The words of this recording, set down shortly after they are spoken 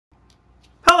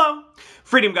Hello,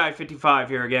 Freedom Guy 55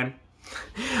 here again.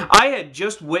 I had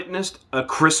just witnessed a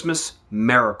Christmas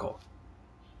miracle.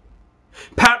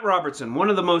 Pat Robertson, one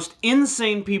of the most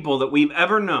insane people that we've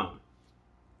ever known,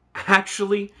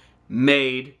 actually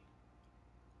made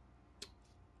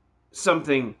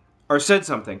something, or said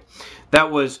something,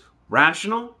 that was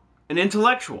rational and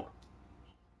intellectual.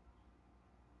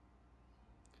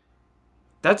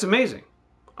 That's amazing.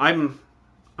 I'm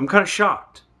kind of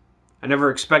shocked. I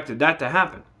never expected that to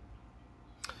happen.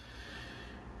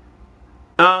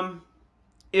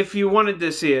 If you wanted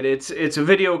to see it, it's a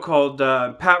video called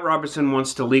Pat Robertson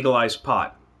Wants to Legalize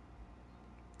Pot.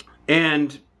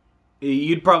 And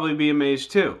you'd probably be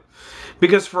amazed too.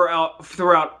 Because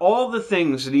throughout all the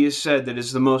things that he has said that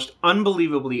is the most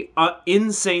unbelievably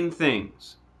insane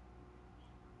things,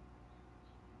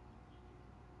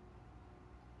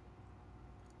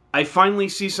 I finally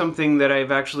see something that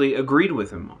I've actually agreed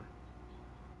with him on.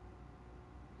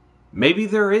 Maybe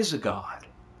there is a God.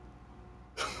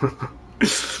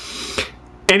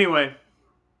 Anyway,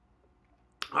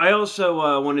 I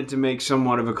also wanted to make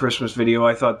somewhat of a Christmas video.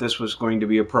 I thought this was going to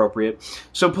be appropriate.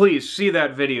 So please, see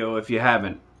that video if you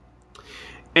haven't.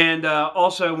 And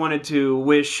also I wanted to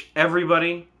wish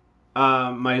everybody,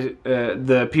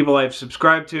 the people I've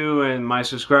subscribed to and my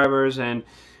subscribers and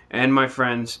my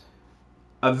friends,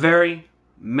 a very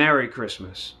Merry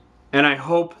Christmas. And I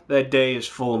hope that day is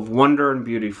full of wonder and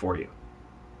beauty for you.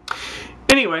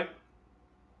 Anyway,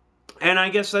 and I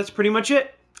guess that's pretty much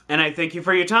it. And I thank you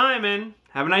for your time and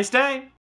have a nice day.